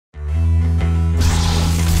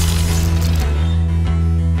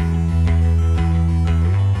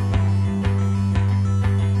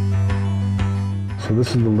So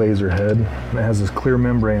this is the laser head. It has this clear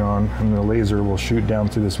membrane on, and the laser will shoot down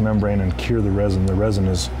through this membrane and cure the resin. The resin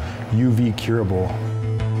is UV curable.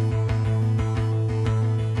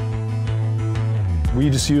 We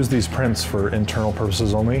just use these prints for internal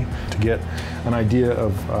purposes only to get an idea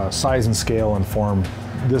of size and scale and form.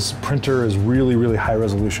 This printer is really, really high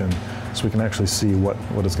resolution, so we can actually see what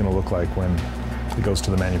it's going to look like when it goes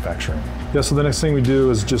to the manufacturer. Yeah, so the next thing we do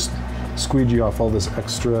is just squeegee off all this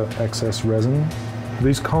extra excess resin.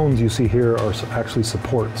 These cones you see here are actually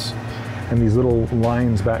supports, and these little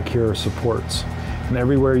lines back here are supports. And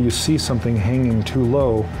everywhere you see something hanging too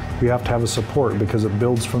low, you have to have a support because it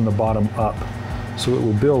builds from the bottom up. So it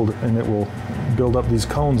will build, and it will build up these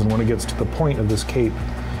cones, and when it gets to the point of this cape,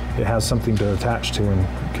 it has something to attach to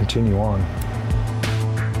and continue on.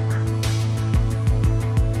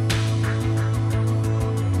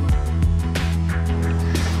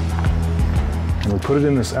 And we put it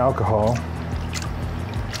in this alcohol,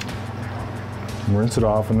 and rinse it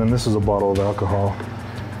off, and then this is a bottle of alcohol.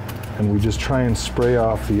 And we just try and spray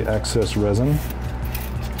off the excess resin.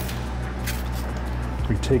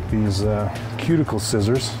 We take these cuticle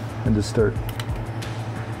scissors and just start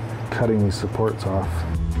cutting these supports off.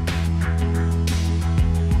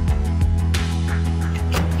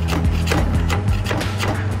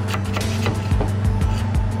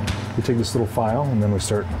 We take this little file and then we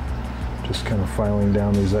start just kind of filing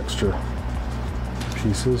down these extra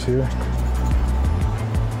pieces here.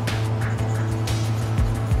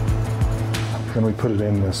 Then we put it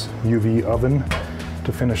in this UV oven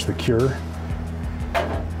to finish the cure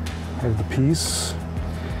of the piece.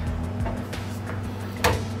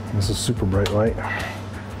 This is super bright light.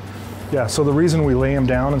 Yeah, so the reason we lay them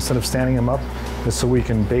down instead of standing them up is so we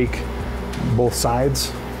can bake both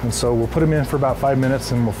sides. And so we'll put them in for about 5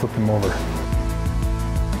 minutes and we'll flip them over.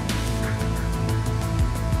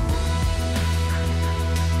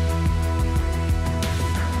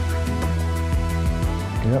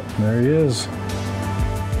 Yep, there he is.